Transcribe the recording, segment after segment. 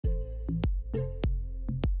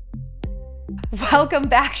Welcome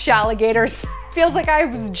back, Shalligators. Feels like I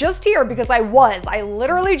was just here because I was. I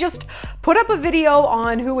literally just put up a video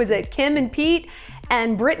on, who is it, Kim and Pete,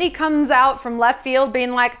 and Britney comes out from left field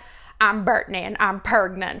being like, I'm Britney and I'm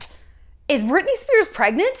pregnant. Is Britney Spears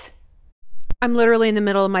pregnant? I'm literally in the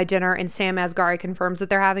middle of my dinner and Sam Asghari confirms that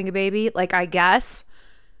they're having a baby. Like, I guess.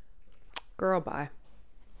 Girl, bye.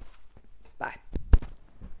 Bye.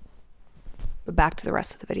 But back to the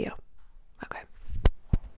rest of the video. Okay.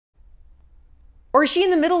 Or is she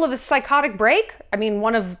in the middle of a psychotic break? I mean,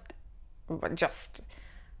 one of just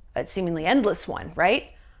a seemingly endless one,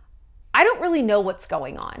 right? I don't really know what's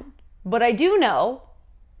going on, but I do know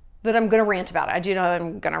that I'm going to rant about it. I do know that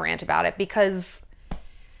I'm going to rant about it because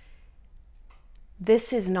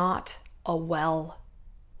this is not a well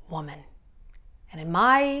woman. And in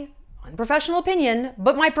my unprofessional opinion,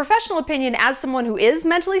 but my professional opinion as someone who is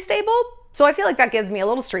mentally stable, so I feel like that gives me a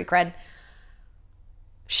little street cred.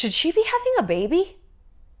 Should she be having a baby?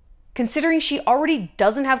 Considering she already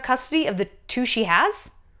doesn't have custody of the two she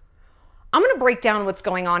has? I'm gonna break down what's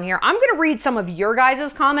going on here. I'm gonna read some of your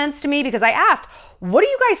guys' comments to me because I asked, what do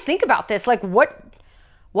you guys think about this? Like, what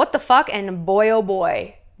the fuck? And boy, oh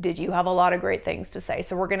boy, did you have a lot of great things to say.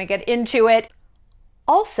 So we're gonna get into it.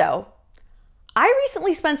 Also, I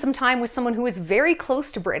recently spent some time with someone who is very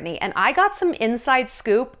close to Britney, and I got some inside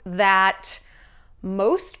scoop that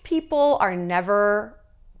most people are never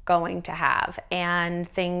going to have, and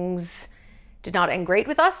things did not end great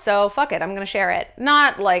with us, so fuck it, I'm gonna share it.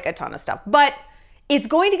 Not like a ton of stuff, but it's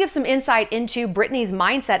going to give some insight into Britney's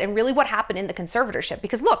mindset and really what happened in the conservatorship.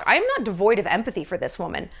 Because look, I am not devoid of empathy for this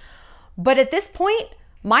woman, but at this point,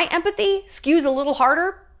 my empathy skews a little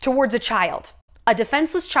harder towards a child, a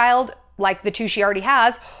defenseless child like the two she already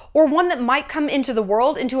has, or one that might come into the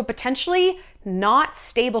world into a potentially not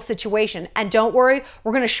stable situation. And don't worry,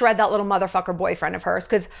 we're gonna shred that little motherfucker boyfriend of hers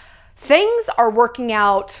because things are working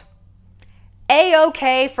out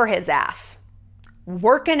a-okay for his ass.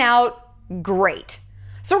 Working out great.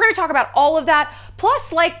 So we're gonna talk about all of that,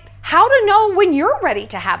 plus like how to know when you're ready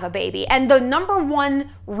to have a baby and the number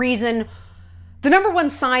one reason, the number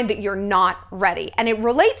one sign that you're not ready. And it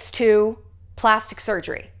relates to plastic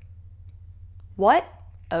surgery. What?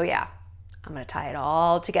 Oh yeah, I'm gonna tie it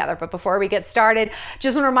all together. But before we get started,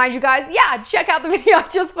 just wanna remind you guys, yeah, check out the video I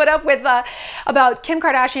just put up with about Kim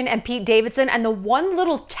Kardashian and Pete Davidson and the one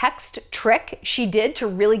little text trick she did to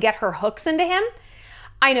really get her hooks into him.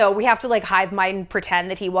 I know we have to like hive mind and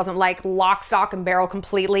pretend that he wasn't like lock, stock, and barrel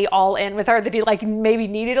completely all in with her, that he like maybe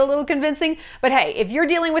needed a little convincing. But hey, if you're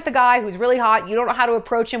dealing with a guy who's really hot, you don't know how to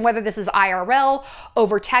approach him, whether this is IRL,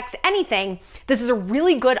 over text, anything, this is a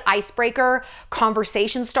really good icebreaker,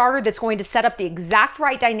 conversation starter that's going to set up the exact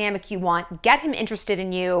right dynamic you want, get him interested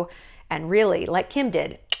in you, and really, like Kim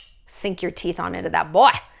did, sink your teeth on into that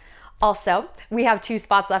boy. Also, we have 2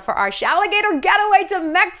 spots left for our Shalligator getaway to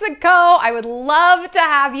Mexico. I would love to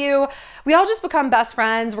have you. We all just become best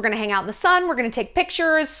friends. We're gonna hang out in the sun. We're gonna take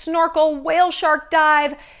pictures, snorkel, whale shark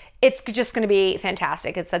dive. It's just gonna be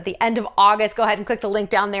fantastic. It's at the end of August. Go ahead and click the link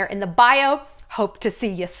down there in the bio. Hope to see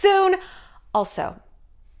you soon. Also,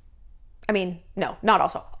 I mean, no, not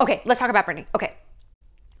also. Okay, let's talk about Britney. Okay.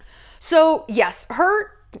 So yes,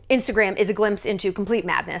 her Instagram is a glimpse into complete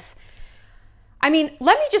madness. I mean,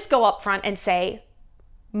 let me just go up front and say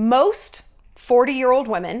most 40-year-old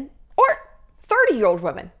women or 30-year-old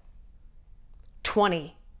women,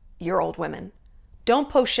 20-year-old women don't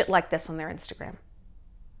post shit like this on their Instagram.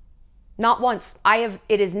 Not once.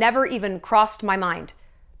 It has never even crossed my mind.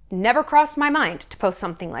 Never crossed my mind to post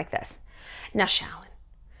something like this. Now, Shallon,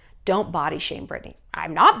 don't body shame Britney.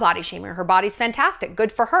 I'm not body shaming her. Her body's fantastic.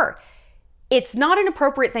 Good for her. It's not an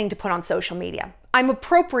appropriate thing to put on social media. I'm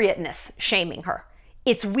appropriateness shaming her.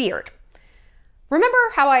 It's weird. Remember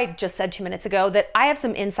how I just said 2 minutes ago that I have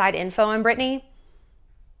some inside info on Britney?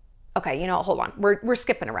 Okay, you know, hold on. We're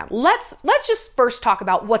skipping around. Let's just first talk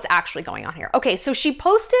about what's actually going on here. Okay, so she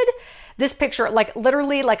posted this picture, like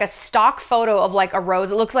literally like a stock photo of like a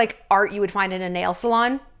rose. It looks like art you would find in a nail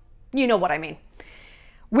salon. You know what I mean.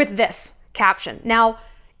 With this caption. Now,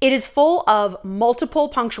 it is full of multiple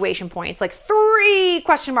punctuation points, like 3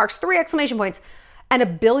 question marks, 3 exclamation points, and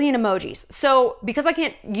 1 billion emojis. So because I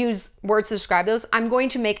can't use words to describe those, I'm going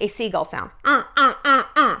to make a seagull sound.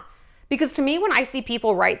 Because to me, when I see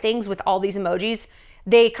people write things with all these emojis,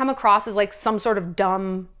 they come across as like some sort of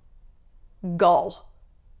dumb gull,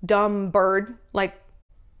 dumb bird, like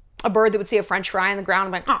a bird that would see a french fry on the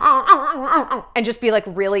ground and, like, and just be like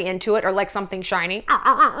really into it, or like something shiny.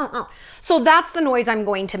 So that's the noise I'm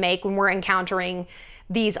going to make when we're encountering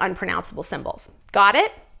these unpronounceable symbols. Got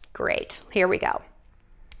it? Great. Here we go.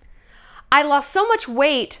 I lost so much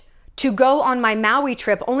weight to go on my Maui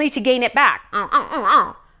trip only to gain it back.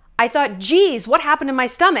 I thought, geez, what happened to my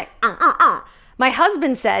stomach? My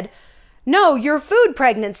husband said, no, you're food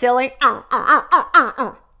pregnant, silly.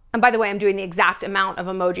 And by the way, I'm doing the exact amount of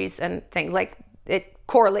emojis and things. Like, it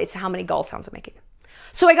correlates to how many gull sounds I'm making.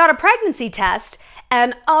 So I got a pregnancy test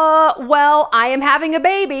and, well, I am having a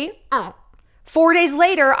baby. 4 days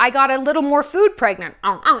later, I got a little more food pregnant.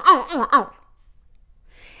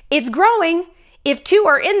 It's growing. If 2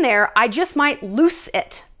 are in there, I just might loose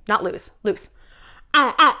it. Not lose, loose.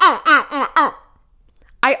 I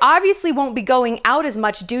obviously won't be going out as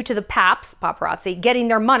much due to the paparazzi getting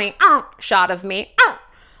their money shot of me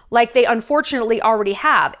like they unfortunately already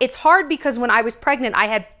have. It's hard because when I was pregnant, I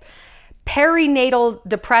had perinatal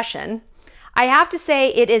depression. I have to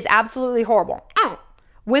say it is absolutely horrible.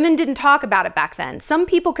 Women didn't talk about it back then. Some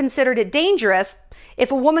people considered it dangerous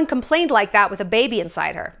if a woman complained like that with a baby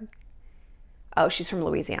inside her. Oh, she's from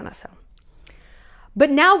Louisiana, so. But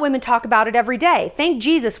now women talk about it every day. Thank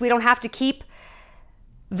Jesus we don't have to keep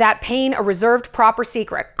that pain a reserved, proper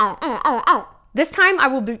secret. This time I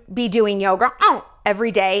will be doing yoga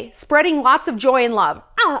every day, spreading lots of joy and love.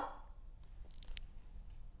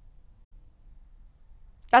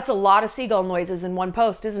 That's a lot of seagull noises in one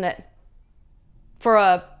post, isn't it? For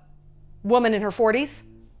a woman in her 40s,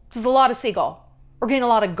 this is a lot of seagull. We're getting a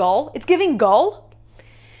lot of gull. It's giving gull.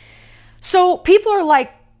 So people are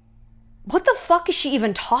like, what the fuck is she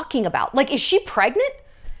even talking about? Like, is she pregnant?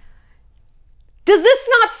 Does this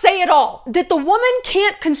not say it all? That the woman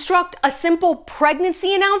can't construct a simple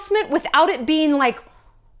pregnancy announcement without it being like,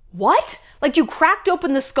 what? Like you cracked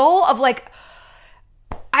open the skull of like,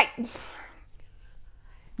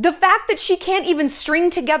 the fact that she can't even string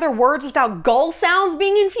together words without gull sounds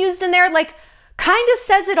being infused in there, like kind of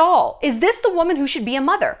says it all. Is this the woman who should be a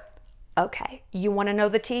mother? Okay, you want to know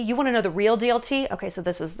the tea? You want to know the real deal tea? Okay, so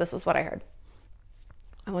this is what I heard.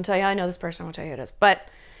 I won't tell you I know this person. I won't tell you who it is. But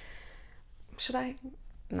should I?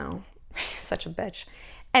 No, such a bitch.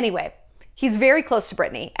 Anyway, he's very close to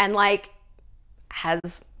Britney and like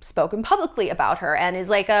has spoken publicly about her and is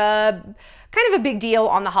like a kind of a big deal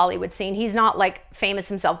on the Hollywood scene. He's not like famous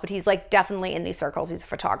himself, but he's like definitely in these circles. He's a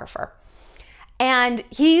photographer. And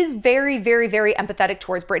he's very, very, very empathetic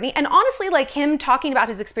towards Britney. And honestly, like him talking about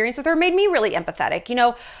his experience with her made me really empathetic. You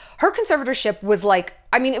know, her conservatorship was like,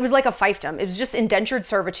 I mean, it was like a fiefdom. It was just indentured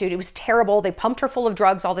servitude. It was terrible. They pumped her full of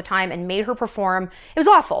drugs all the time and made her perform. It was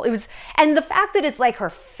awful. And the fact that it's like her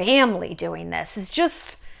family doing this is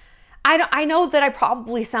just, I know that I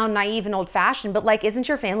probably sound naive and old fashioned, but like, isn't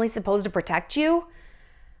your family supposed to protect you?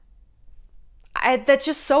 That's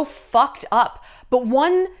just so fucked up. But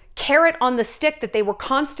one carrot on the stick that they were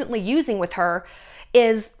constantly using with her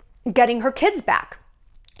is getting her kids back.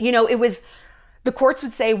 You know, the courts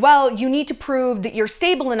would say, well, you need to prove that you're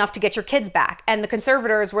stable enough to get your kids back. And the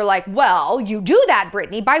conservators were like, well, you do that,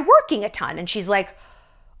 Britney, by working a ton. And she's like,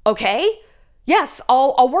 okay, yes,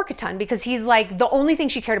 I'll work a ton, because he's like, the only thing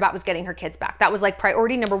she cared about was getting her kids back. That was like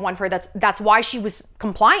priority number one for her. That's why she was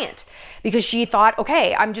compliant, because she thought,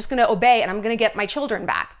 okay, I'm just going to obey and I'm going to get my children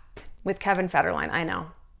back. With Kevin Federline, I know,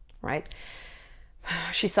 right?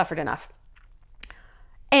 She suffered enough.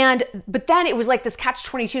 But then it was like this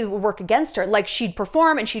catch-22 that would work against her. Like she'd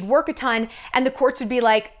perform and she'd work a ton, and the courts would be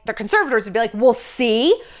like, the conservators would be like, well,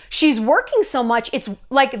 see, she's working so much. It's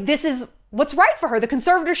like, this is what's right for her. The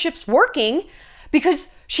conservatorship's working because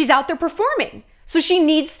she's out there performing. So she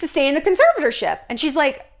needs to stay in the conservatorship. And she's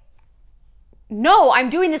like, no, I'm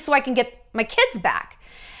doing this so I can get my kids back.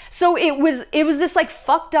 So it was this like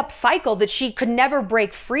fucked up cycle that she could never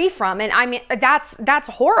break free from. And I mean, that's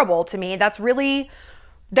horrible to me. That's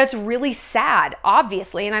really sad,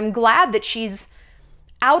 obviously. And I'm glad that she's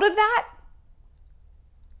out of that.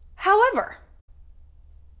 However,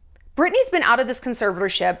 Britney's been out of this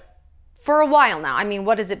conservatorship for a while now. I mean,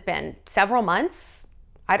 what has it been? Several months?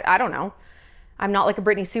 I don't know. I'm not like a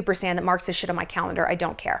Britney super fan that marks this shit on my calendar. I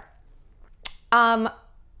don't care.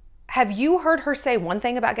 Have you heard her say one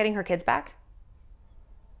thing about getting her kids back?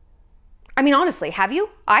 I mean, honestly, have you?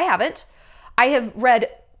 I haven't. I have read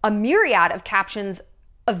a myriad of captions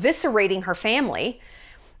eviscerating her family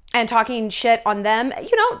and talking shit on them,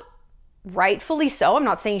 you know, rightfully so. I'm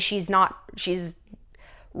not saying she's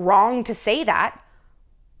wrong to say that,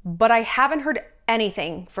 but I haven't heard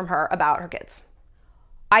anything from her about her kids.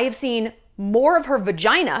 I have seen more of her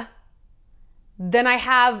vagina than I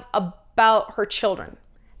have about her children.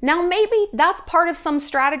 Now, maybe that's part of some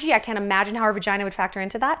strategy. I can't imagine how her vagina would factor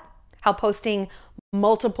into that. How posting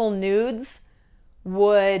multiple nudes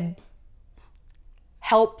would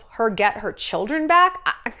help her get her children back.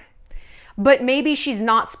 but maybe she's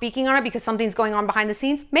not speaking on it because something's going on behind the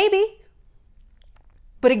scenes. Maybe.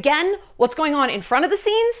 But again, what's going on in front of the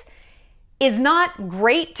scenes is not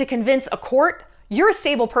great to convince a court you're a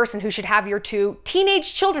stable person who should have your 2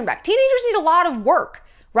 teenage children back. Teenagers need a lot of work,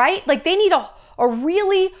 right? Like they need a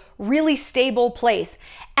really, really stable place.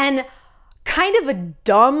 And kind of a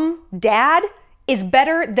dumb dad is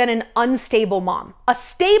better than an unstable mom. A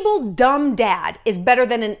stable, dumb dad is better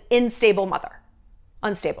than an unstable mother.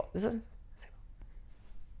 Unstable. Is it?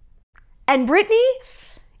 And Britney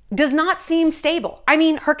does not seem stable. I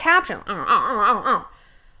mean, her caption,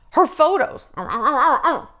 her photos,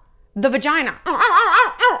 the vagina,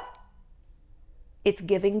 it's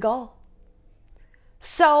giving gull.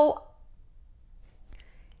 So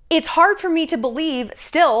it's hard for me to believe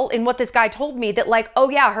still in what this guy told me that like, oh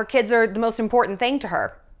yeah, her kids are the most important thing to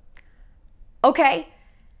her. Okay.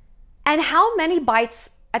 And how many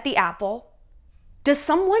bites at the apple does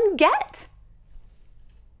someone get?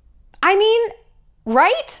 I mean,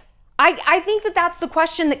 right? I think that that's the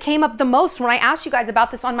question that came up the most when I asked you guys about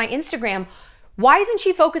this on my Instagram. Why isn't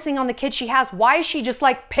she focusing on the kid she has? Why is she just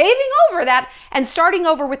like paving over that and starting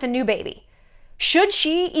over with a new baby? Should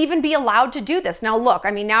she even be allowed to do this? Now, look, I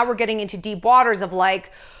mean, now we're getting into deep waters of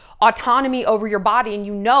like autonomy over your body. And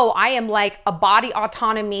you know, I am like a body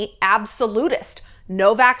autonomy absolutist.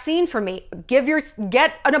 No vaccine for me.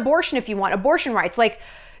 Get an abortion if you want, abortion rights, like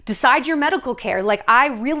decide your medical care. Like I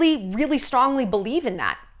really, really strongly believe in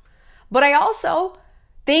that. But I also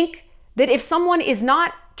think that if someone is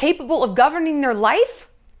not capable of governing their life,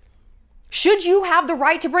 should you have the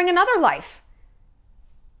right to bring another life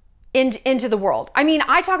into the world? I mean,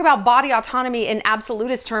 I talk about body autonomy in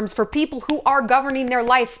absolutist terms for people who are governing their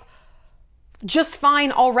life just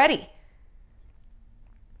fine already.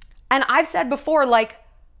 And I've said before, like,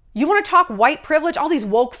 you want to talk white privilege? All these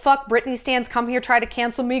woke fuck Britney stans come here, try to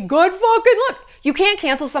cancel me. Good fucking luck. You can't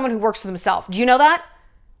cancel someone who works for themselves. Do you know that?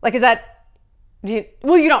 Like, is that,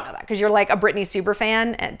 well, you don't know that because you're like a Britney super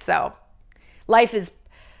fan. And so life is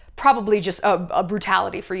probably just a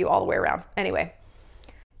brutality for you all the way around. Anyway.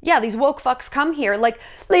 Yeah, these woke fucks come here like,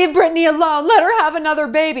 leave Britney alone. Let her have another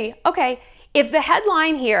baby. Okay. If the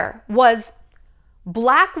headline here was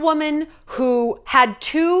Black woman who had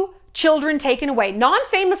 2 children taken away,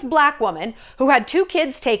 non-famous Black woman who had 2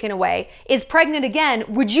 kids taken away, is pregnant again,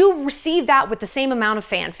 would you receive that with the same amount of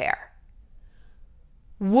fanfare?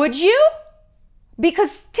 Would you?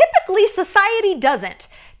 Because typically society doesn't.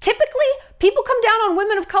 Typically, people come down on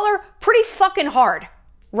women of color pretty fucking hard,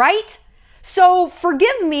 right? So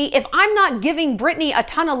forgive me if I'm not giving Britney a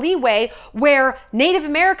ton of leeway where Native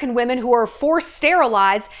American women who are forced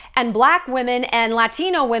sterilized and Black women and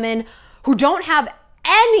Latino women who don't have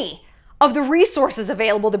any of the resources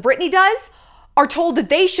available that Britney does are told that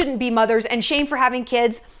they shouldn't be mothers and shamed for having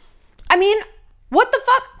kids. I mean, what the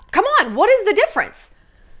fuck? Come on, what is the difference?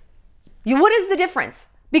 What is the difference?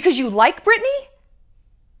 Because you like Britney?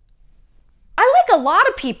 I like a lot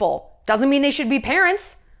of people. Doesn't mean they should be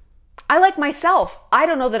parents. I like myself. I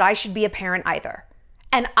don't know that I should be a parent either.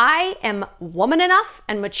 And I am woman enough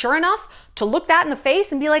and mature enough to look that in the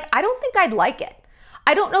face and be like, I don't think I'd like it.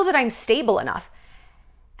 I don't know that I'm stable enough.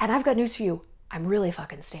 And I've got news for you. I'm really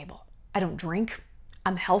fucking stable. I don't drink.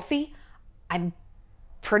 I'm healthy. I'm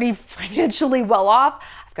pretty financially well off.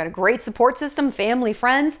 I've got a great support system, family,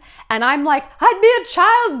 friends. And I'm like, I'd be a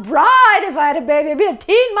child bride if I had a baby. I'd be a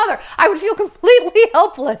teen mother. I would feel completely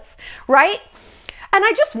helpless, right? And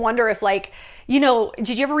I just wonder if like, you know,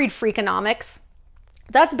 did you ever read Freakonomics?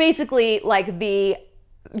 That's basically like the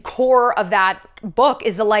core of that book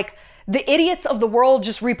is the idiots of the world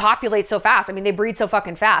just repopulate so fast. I mean, they breed so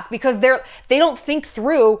fucking fast because they don't think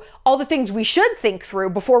through all the things we should think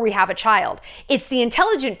through before we have a child. It's the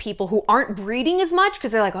intelligent people who aren't breeding as much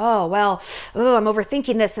because they're like, oh, well, I'm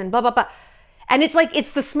overthinking this and blah, blah, blah. And it's like,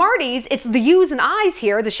 it's the smarties, it's the yous and I's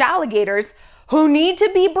here, the shalligators who need to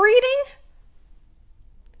be breeding.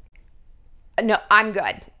 No, I'm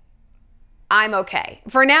good. I'm okay.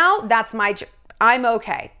 For now, I'm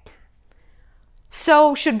okay.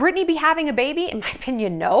 So should Britney be having a baby? In my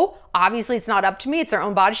opinion, no. Obviously, it's not up to me. It's her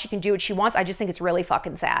own body. She can do what she wants. I just think it's really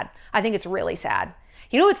fucking sad. I think it's really sad.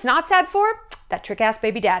 You know what it's not sad for? That trick-ass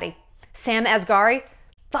baby daddy. Sam Asghari.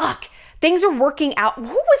 Fuck. Things are working out. Who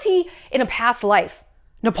was he in a past life?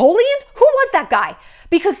 Napoleon? Who was that guy?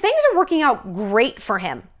 Because things are working out great for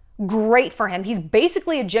him. Great for him. He's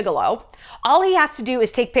basically a gigolo. All he has to do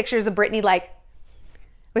is take pictures of Britney like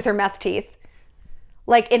with her meth teeth.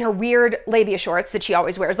 Like in her weird labia shorts that she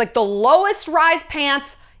always wears, like the lowest rise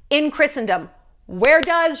pants in Christendom. Where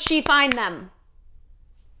does she find them?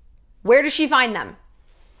 Where does she find them?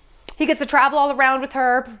 He gets to travel all around with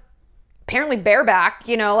her, apparently bareback,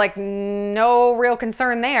 you know, like no real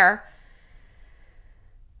concern there.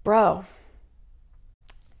 Bro,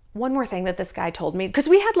 one more thing that this guy told me, because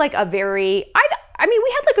we had like a very,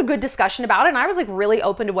 we had like a good discussion about it, and I was like really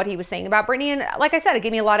open to what he was saying about Britney. And like I said, it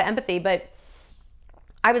gave me a lot of empathy, but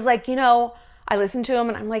I was like, you know, I listened to him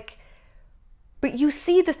and I'm like, but you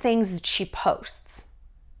see the things that she posts,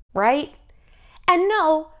 right? And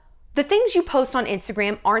no, the things you post on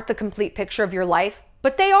Instagram aren't the complete picture of your life,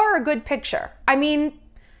 but they are a good picture. I mean,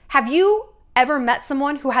 have you ever met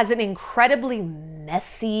someone who has an incredibly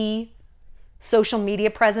messy social media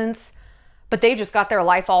presence, but they just got their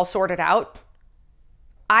life all sorted out?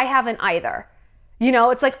 I haven't either. You know,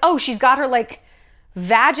 it's like, oh, she's got her like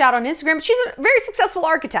vag out on Instagram, but she's a very successful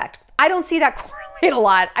architect. I don't see that correlate a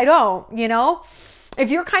lot. I don't, you know? If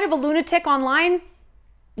you're kind of a lunatic online,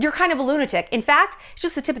 you're kind of a lunatic. In fact, it's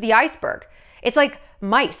just the tip of the iceberg. It's like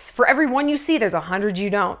mice. For every one you see, there's 100 you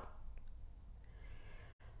don't.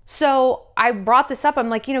 So I brought this up. I'm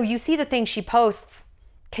like, you know, you see the things she posts.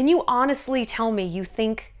 Can you honestly tell me you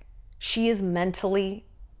think she is mentally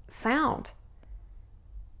sound?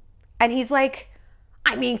 And he's like,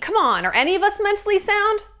 I mean, come on, are any of us mentally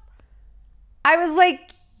sound? I was like,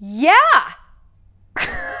 yeah.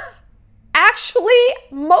 Actually,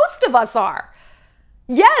 most of us are.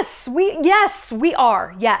 Yes, we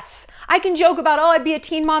are. Yes. I can joke about, oh, I'd be a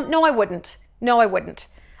teen mom. No, I wouldn't. No, I wouldn't.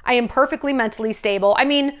 I am perfectly mentally stable. I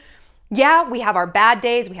mean, yeah, we have our bad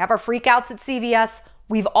days. We have our freakouts at CVS.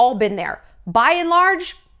 We've all been there. By and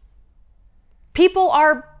large, people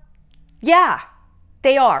are, yeah,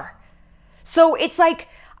 they are. So it's like,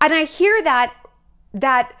 and I hear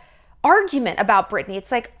that argument about Britney.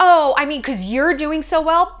 It's like, oh, I mean, because you're doing so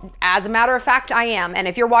well. As a matter of fact, I am. And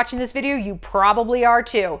if you're watching this video, you probably are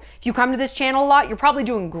too. If you come to this channel a lot, you're probably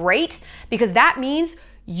doing great, because that means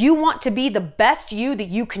you want to be the best you that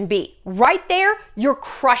you can be. Right there, you're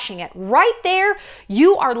crushing it. Right there,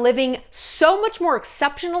 you are living so much more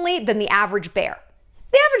exceptionally than the average bear.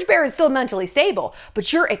 The average bear is still mentally stable,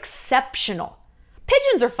 but you're exceptional.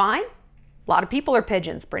 Pigeons are fine. A lot of people are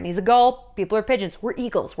pigeons. Britney's a gull. People are pigeons. We're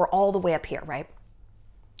eagles. We're all the way up here, right?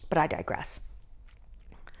 But I digress.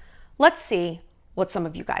 Let's see what some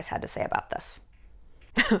of you guys had to say about this.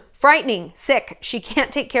 Frightening, sick. She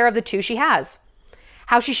can't take care of the two she has.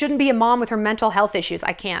 How she shouldn't be a mom with her mental health issues.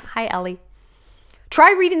 I can't. Hi, Ellie.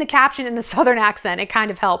 Try reading the caption in a southern accent. It kind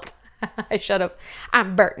of helped. I should have.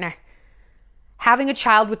 I'm Britney. Having a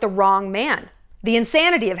child with the wrong man. The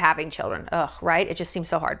insanity of having children. Ugh, right? It just seems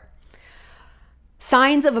so hard.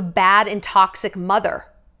 Signs of a bad and toxic mother.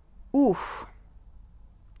 Oof.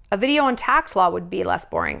 A video on tax law would be less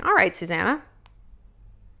boring. All right, Susanna.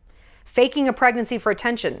 Faking a pregnancy for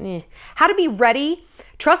attention. How to be ready,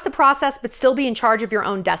 trust the process, but still be in charge of your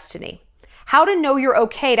own destiny. How to know you're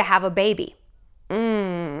okay to have a baby.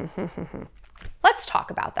 Let's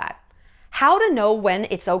talk about that. How to know when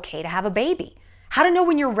it's okay to have a baby. How to know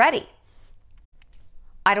when you're ready.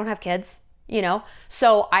 I don't have kids, you know,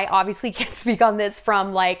 so I obviously can't speak on this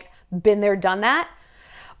from like been there, done that.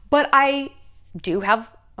 But I do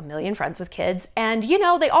have a million friends with kids, and you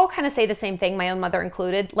know, they all kind of say the same thing, my own mother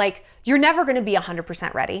included, like, you're never going to be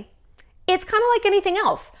 100% ready. It's kind of like anything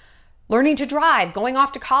else. Learning to drive, going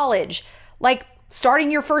off to college, like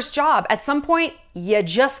starting your first job. At some point, you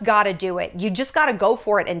just got to do it. You just got to go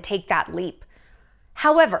for it and take that leap.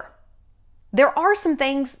 However, there are some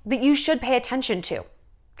things that you should pay attention to.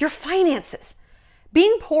 Your finances.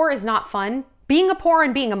 Being poor is not fun. Being a poor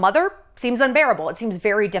and being a mother seems unbearable. It seems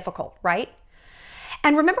very difficult, right?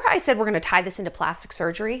 And remember how I said we're going to tie this into plastic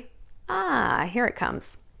surgery? Ah, here it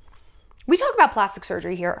comes. We talk about plastic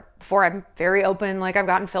surgery here before. I'm very open. Like, I've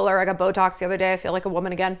gotten filler. I got Botox the other day. I feel like a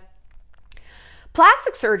woman again.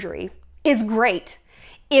 Plastic surgery is great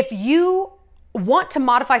if you want to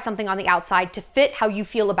modify something on the outside to fit how you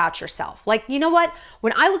feel about yourself. Like, you know what?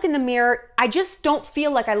 When I look in the mirror, I just don't feel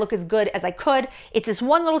like I look as good as I could. It's this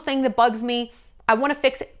one little thing that bugs me. I want to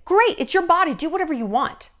fix it. Great. It's your body. Do whatever you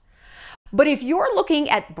want. But if you're looking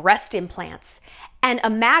at breast implants and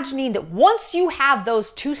imagining that once you have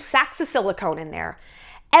those 2 sacks of silicone in there,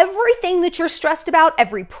 everything that you're stressed about,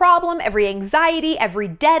 every problem, every anxiety, every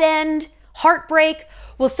dead end, heartbreak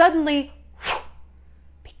will suddenly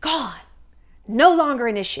be gone. No longer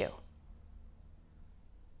an issue.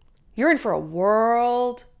 You're in for a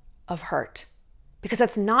world of hurt, because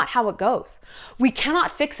that's not how it goes. We cannot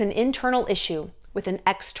fix an internal issue with an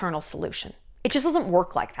external solution. It just doesn't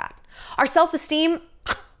work like that. Our self-esteem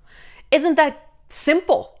isn't that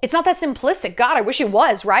simple. It's not that simplistic. God, I wish it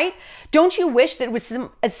was, right? Don't you wish that it was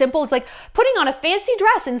as simple as like putting on a fancy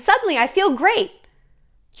dress and suddenly I feel great?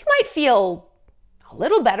 You might feel a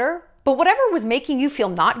little better, but whatever was making you feel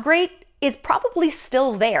not great is probably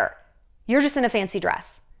still there. You're just in a fancy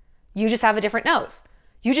dress. You just have a different nose.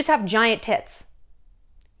 You just have giant tits.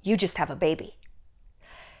 You just have a baby.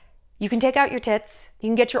 You can take out your tits, you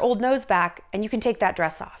can get your old nose back, and you can take that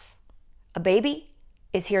dress off. A baby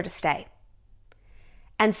is here to stay.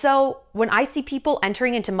 And so when I see people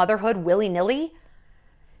entering into motherhood willy-nilly,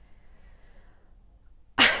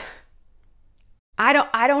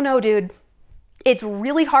 I don't know, dude. It's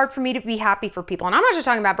really hard for me to be happy for people. And I'm not just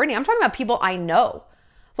talking about Britney, I'm talking about people I know.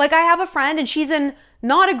 Like I have a friend and she's in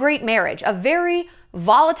not a great marriage, a very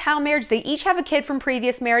volatile marriage. They each have a kid from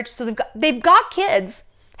previous marriage. So they've got kids,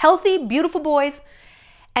 healthy, beautiful boys.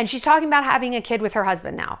 And she's talking about having a kid with her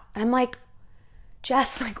husband now. And I'm like,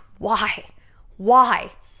 Jess, like, why?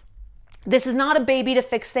 Why? This is not a baby to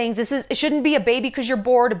fix things. It shouldn't be a baby because you're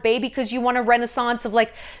bored, a baby because you want a renaissance of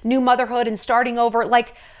like new motherhood and starting over.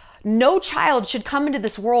 Like no child should come into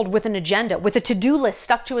this world with an agenda, with a to-do list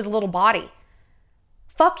stuck to his little body.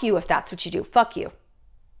 Fuck you if that's what you do. Fuck you.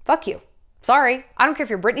 Fuck you. Sorry. I don't care if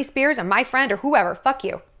you're Britney Spears or my friend or whoever. Fuck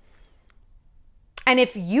you. And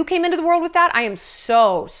if you came into the world with that, I am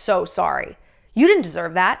so, so sorry. You didn't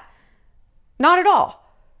deserve that. Not at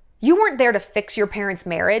all. You weren't there to fix your parents'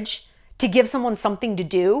 marriage, to give someone something to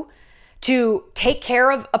do, to take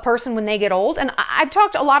care of a person when they get old. And I've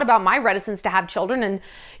talked a lot about my reticence to have children. And,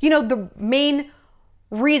 you know, the main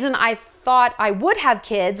reason I thought I would have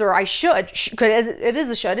kids, or I should, because it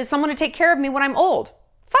is a should, is someone to take care of me when I'm old.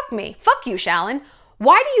 Fuck me. Fuck you, Shallon.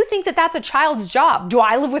 Why do you think that that's a child's job? Do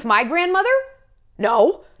I live with my grandmother?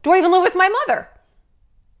 No. Do I even live with my mother?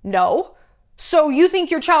 No. So you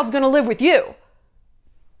think your child's going to live with you?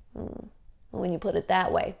 When you put it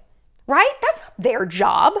that way. Right? That's not their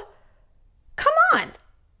job. Come on.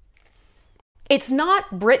 It's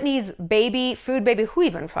not Britney's baby, food baby, who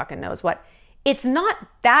even fucking knows what. It's not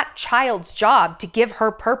that child's job to give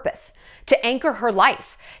her purpose, to anchor her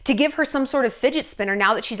life, to give her some sort of fidget spinner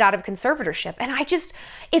now that she's out of conservatorship. And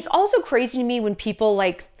it's also crazy to me when people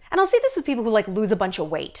like, and I'll say this with people who like lose a bunch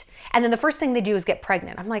of weight and then the first thing they do is get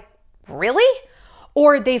pregnant. I'm like, really?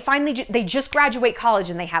 Or they just graduate college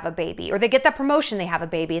and they have a baby, or they get that promotion, they have a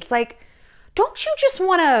baby. It's like, don't you just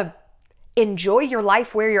want to enjoy your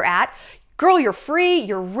life where you're at? Girl, you're free,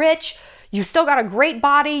 you're rich, you still got a great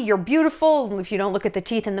body, you're beautiful. If you don't look at the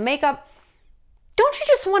teeth and the makeup, don't you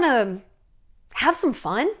just want to have some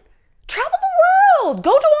fun? Travel the world,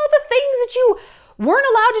 go do all the things that you weren't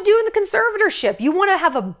allowed to do in the conservatorship. You want to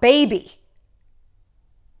have a baby.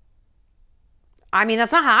 I mean,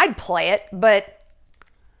 that's not how I'd play it, but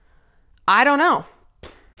I don't know.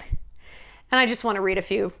 And I just want to read a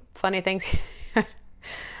few funny things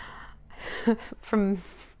from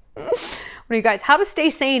one of you guys. How to stay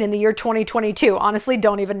sane in the year 2022. Honestly,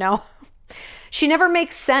 don't even know. She never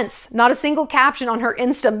makes sense. Not a single caption on her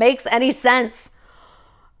Insta makes any sense.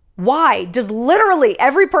 Why does literally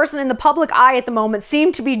every person in the public eye at the moment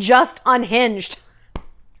seem to be just unhinged?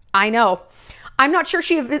 I know. I'm not sure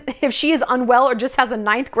if she is unwell or just has a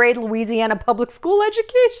 9th grade Louisiana public school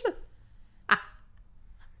education.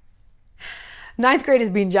 9th grade is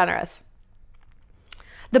being generous.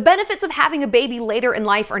 The benefits of having a baby later in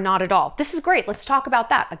life are not at all. This is great. Let's talk about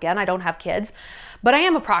that. Again, I don't have kids, but I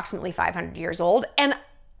am approximately 500 years old. And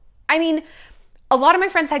I mean, a lot of my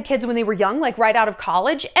friends had kids when they were young, like right out of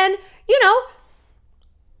college. And, you know,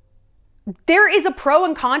 there is a pro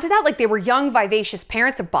and con to that. Like they were young, vivacious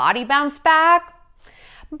parents, their body bounced back.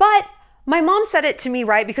 But my mom said it to me,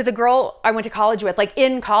 right? Because a girl I went to college with, like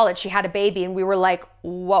in college, she had a baby and we were like,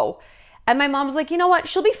 whoa. And my mom was like, you know what?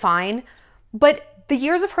 She'll be fine. But the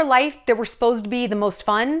years of her life that were supposed to be the most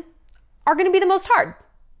fun are going to be the most hard.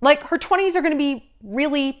 Like her 20s are going to be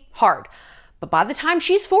really hard. But by the time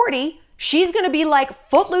she's 40, she's going to be like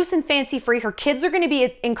footloose and fancy free. Her kids are going to be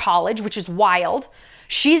in college, which is wild.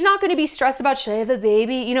 She's not going to be stressed about, should I have a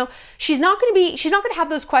baby? You know, she's not going to have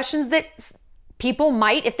those questions that people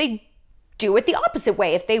might if they do it the opposite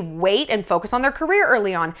way, if they wait and focus on their career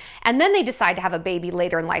early on and then they decide to have a baby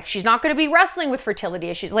later in life. She's not going to be wrestling with fertility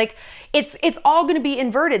issues. Like it's all going to be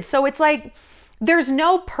inverted. So it's like there's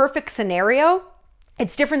no perfect scenario.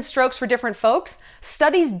 It's different strokes for different folks.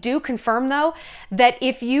 Studies do confirm though that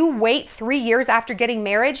if you wait 3 years after getting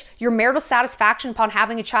married, your marital satisfaction upon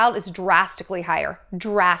having a child is drastically higher.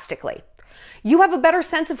 Drastically. You have a better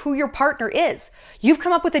sense of who your partner is. You've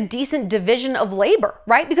come up with a decent division of labor,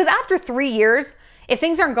 right? Because after 3 years, if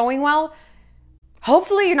things aren't going well,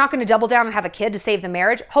 hopefully you're not going to double down and have a kid to save the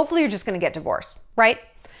marriage. Hopefully you're just going to get divorced, right?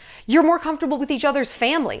 You're more comfortable with each other's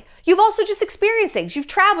family. You've also just experienced things. You've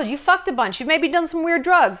traveled, you've fucked a bunch, you've maybe done some weird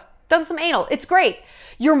drugs, done some anal. It's great.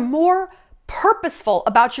 You're more purposeful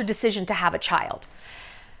about your decision to have a child.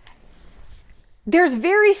 There's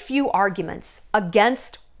very few arguments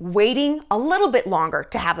against waiting a little bit longer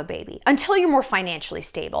to have a baby until you're more financially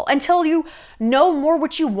stable, until you know more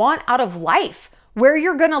what you want out of life, where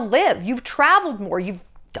you're going to live. You've traveled more, you've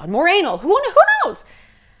done more anal, who knows?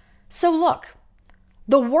 So look,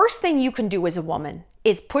 the worst thing you can do as a woman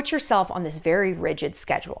is put yourself on this very rigid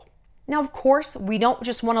schedule. Now, of course, we don't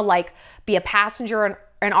just want to like be a passenger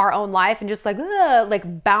in our own life and just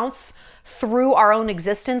like bounce through our own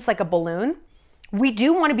existence like a balloon. We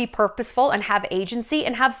do want to be purposeful and have agency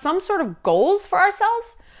and have some sort of goals for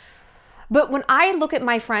ourselves. But when I look at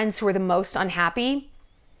my friends who are the most unhappy,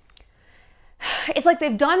 it's like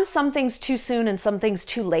they've done some things too soon and some things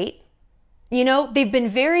too late. You know, they've been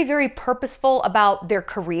very, very purposeful about their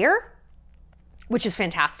career, which is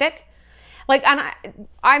fantastic. Like, and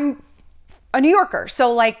I'm a New Yorker,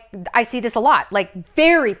 so like I see this a lot, like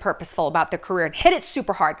very purposeful about their career and hit it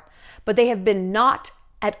super hard, but they have been not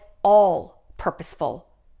at all purposeful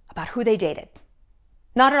about who they dated.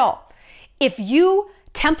 Not at all. If you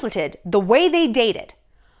templated the way they dated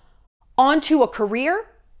onto a career,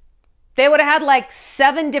 they would have had like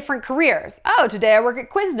 7 different careers. Oh, today I work at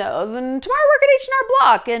Quiznos and tomorrow I work at H&R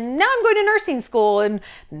Block and now I'm going to nursing school and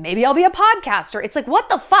maybe I'll be a podcaster. It's like, what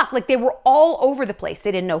the fuck? Like they were all over the place.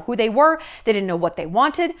 They didn't know who they were. They didn't know what they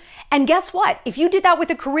wanted. And guess what? If you did that with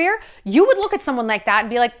a career, you would look at someone like that and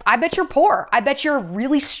be like, I bet you're poor. I bet you're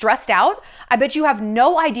really stressed out. I bet you have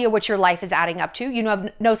no idea what your life is adding up to. You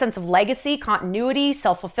have no sense of legacy, continuity,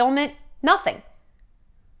 self-fulfillment, nothing.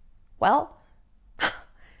 Well,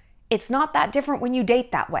 it's not that different when you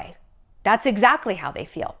date that way. That's exactly how they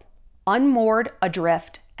feel. Unmoored,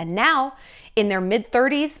 adrift, and now in their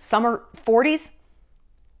mid-30s, some are 40s,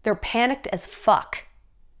 they're panicked as fuck.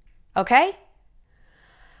 Okay?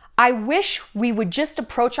 I wish we would just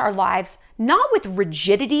approach our lives not with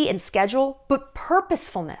rigidity and schedule, but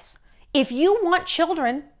purposefulness. If you want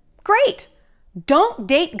children, great. Don't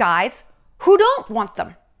date guys who don't want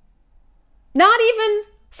them. Not even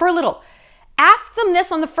for a little. Ask them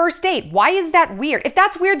this on the first date. Why is that weird? If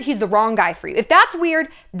that's weird, he's the wrong guy for you. If that's weird,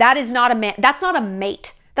 that is not a man. That's not a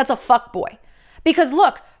mate. That's a fuck boy. Because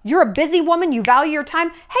look, you're a busy woman. You value your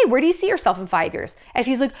time. Hey, where do you see yourself in 5 years? And if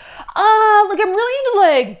he's like, like I'm really into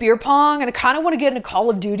like beer pong and I kind of want to get into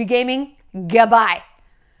Call of Duty gaming, goodbye.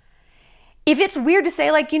 If it's weird to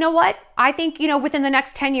say like, you know what? I think, within the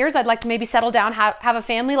next 10 years, I'd like to maybe settle down, have a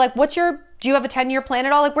family. Like do you have a 10-year plan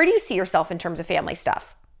at all? Like where do you see yourself in terms of family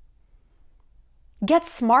stuff? Get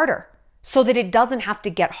smarter so that it doesn't have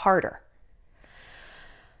to get harder.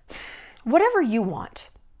 Whatever you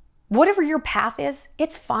want, whatever your path is,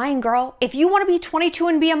 it's fine, girl. If you want to be 22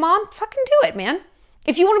 and be a mom, fucking do it, man.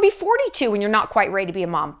 If you want to be 42 and you're not quite ready to be a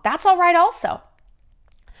mom, that's all right also.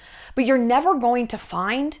 But you're never going to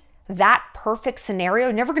find that perfect scenario.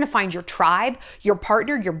 You're never going to find your tribe, your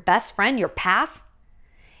partner, your best friend, your path,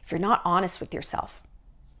 if you're not honest with yourself.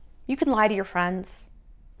 You can lie to your friends.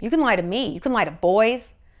 You can lie to me. You can lie to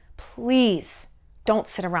boys. Please don't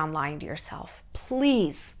sit around lying to yourself.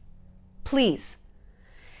 Please, please.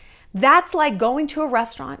 That's like going to a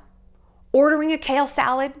restaurant, ordering a kale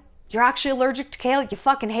salad. You're actually allergic to kale. You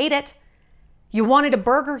fucking hate it. You wanted a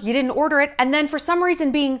burger. You didn't order it. And then for some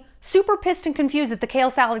reason being super pissed and confused that the kale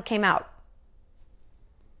salad came out.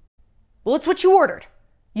 Well, it's what you ordered.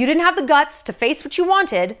 You didn't have the guts to face what you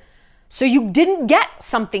wanted, so you didn't get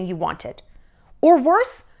something you wanted. Or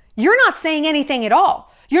worse, you're not saying anything at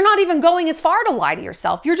all. You're not even going as far to lie to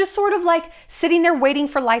yourself. You're just sort of like sitting there waiting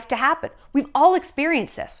for life to happen. We've all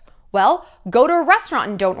experienced this. Well, go to a restaurant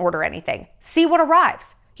and don't order anything. See what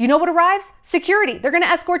arrives. You know what arrives? Security. They're going to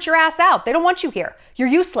escort your ass out. They don't want you here. You're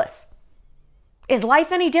useless. Is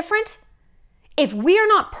life any different? If we are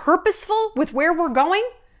not purposeful with where we're going,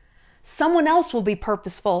 someone else will be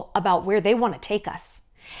purposeful about where they want to take us.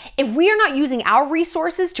 If we are not using our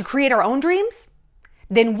resources to create our own dreams,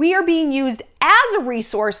 then we are being used as a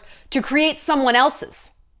resource to create someone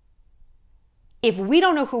else's. If we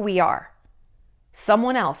don't know who we are,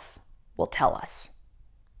 someone else will tell us.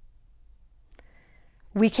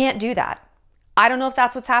 We can't do that. I don't know if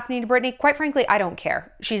that's what's happening to Britney. Quite frankly, I don't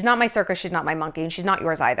care. She's not my circus, she's not my monkey, and she's not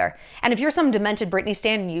yours either. And if you're some demented Britney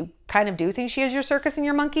stan and you kind of do think she is your circus and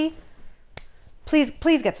your monkey,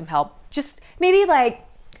 please get some help. Just maybe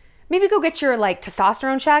go get your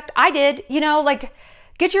testosterone checked. I did,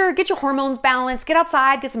 get your hormones balanced, get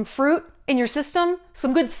outside, get some fruit in your system,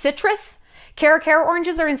 some good citrus. Cara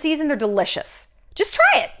oranges are in season, they're delicious. Just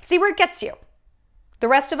try it, see where it gets you. The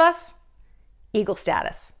rest of us, eagle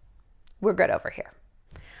status. We're good over here.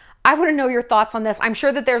 I want to know your thoughts on this. I'm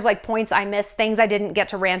sure that there's points I missed, things I didn't get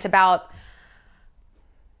to rant about.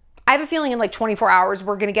 I have a feeling in like 24 hours,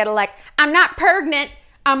 we're gonna get a like, I'm not pregnant,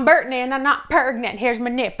 I'm Britney and I'm not pregnant. Here's my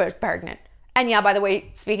nipples pregnant. And yeah, by the way,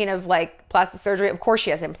 speaking of like plastic surgery, of course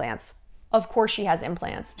she has implants. Of course she has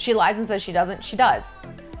implants. She lies and says she doesn't, she does.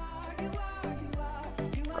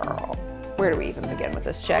 Girl, where do we even begin with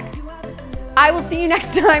this chick? I will see you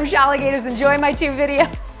next time, Shalligators. Enjoy my 2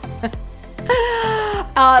 videos.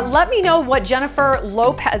 Let me know what Jennifer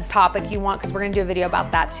Lopez topic you want, because we're gonna do a video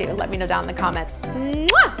about that too. Let me know down in the comments.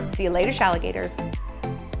 Mwah! See you later, Shalligators.